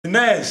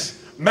Danez,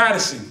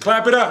 Madison,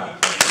 clap it up.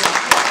 That's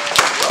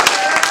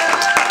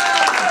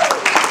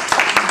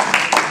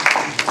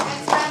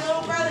my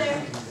little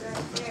brother.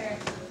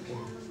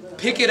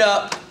 Pick it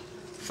up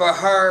for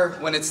her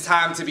when it's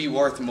time to be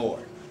worth more.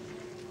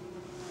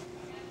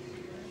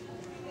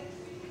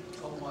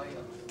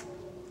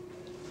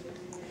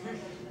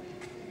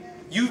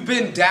 You've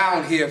been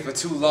down here for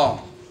too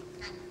long.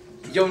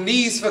 Your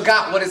knees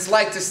forgot what it's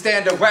like to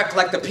stand erect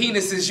like the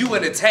penises you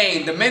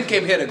entertain. The men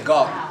came here to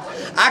guard.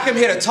 I came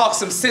here to talk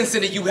some sense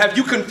into you. Have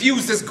you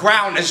confused this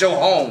ground as your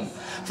home?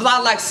 Fly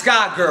like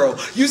Sky Girl.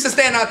 Used to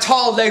stand on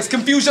tall legs.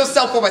 Confuse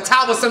yourself for a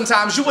tower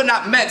sometimes. You were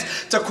not meant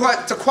to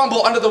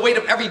crumble under the weight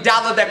of every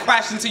dollar that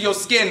crashed into your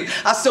skin.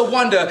 I still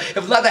wonder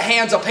if leather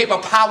hands or paper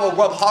power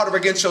rub harder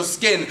against your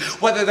skin.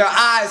 Whether their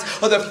eyes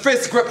or their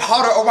fists grip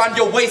harder around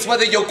your waist.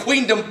 Whether your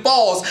queendom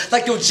falls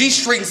like your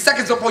G-string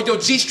seconds before your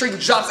G-string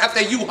drops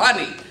after you,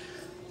 honey.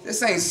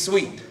 This ain't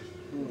sweet.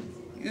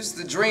 You used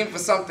to dream for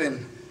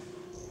something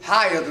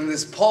higher than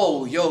this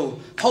pole. Your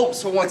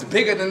hopes were once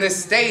bigger than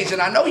this stage.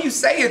 And I know you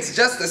say it's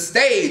just a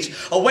stage,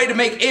 a way to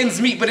make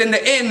ends meet, but in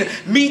the end,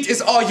 meat is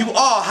all you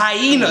are.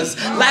 Hyenas,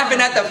 laughing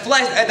at the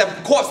flesh, at the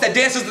corpse that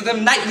dances with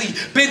them nightly,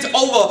 bent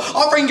over,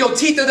 offering your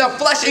teeth to their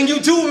flesh, and you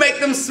do make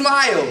them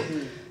smile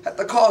at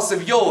the cost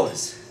of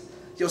yours.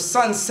 Your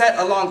sun set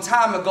a long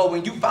time ago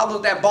when you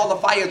followed that ball of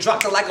fire,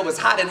 dropped it like it was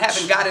hot, and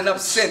haven't gotten up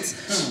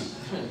since.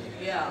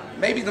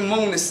 Maybe the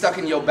moon is stuck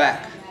in your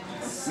back.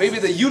 Maybe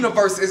the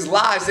universe is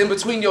lies in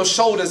between your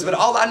shoulders, but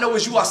all I know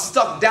is you are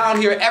stuck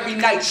down here every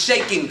night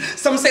shaking.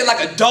 Some say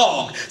like a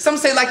dog, some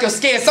say like you're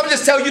scared, some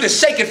just tell you to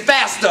shake it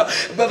faster.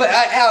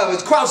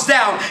 Crouch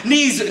down,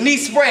 knees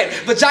spread,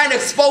 vagina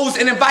exposed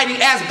and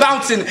inviting, ass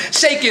bouncing,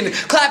 shaking,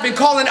 clapping,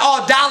 calling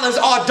all dollars,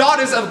 all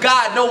daughters of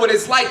God know what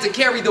it's like to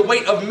carry the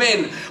weight of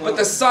men. But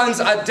the sons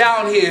are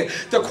down here,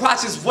 the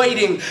crotch is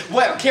waiting,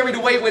 carried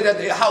away with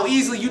how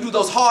easily you do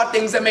those hard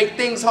things that make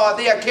things hard.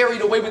 They are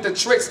carried away with the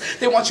tricks.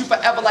 They want you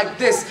forever like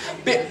this.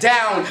 Bit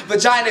down,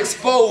 vagina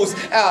exposed,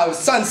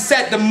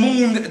 sunset, the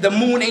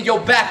moon in your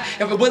back,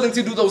 and we're willing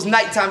to do those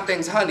nighttime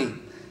things. Honey,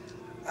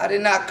 I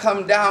did not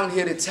come down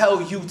here to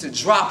tell you to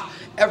drop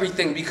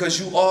everything because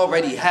you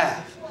already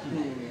have.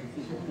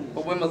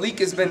 But when Malik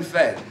has been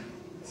fed,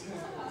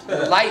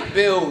 the light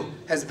bill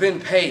has been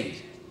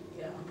paid,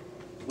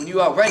 when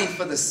you are ready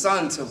for the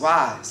sun to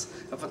rise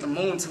and for the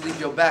moon to leave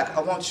your back,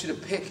 I want you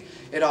to pick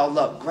it all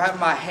up. Grab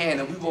my hand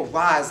and we will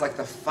rise like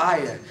the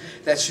fire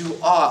that you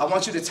are. I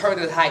want you to turn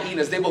to the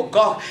hyenas. They will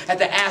gawk at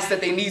the ass that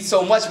they need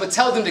so much, but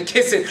tell them to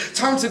kiss it.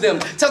 Turn to them.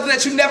 Tell them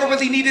that you never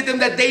really needed them,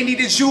 that they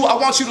needed you. I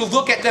want you to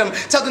look at them.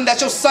 Tell them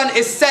that your sun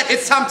is set.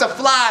 It's time to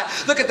fly.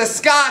 Look at the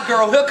sky,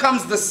 girl. Here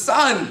comes the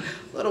sun.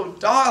 Little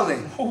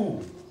darling.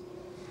 Ooh.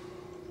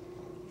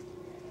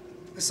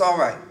 It's all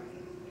right.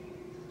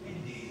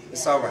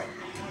 It's all right.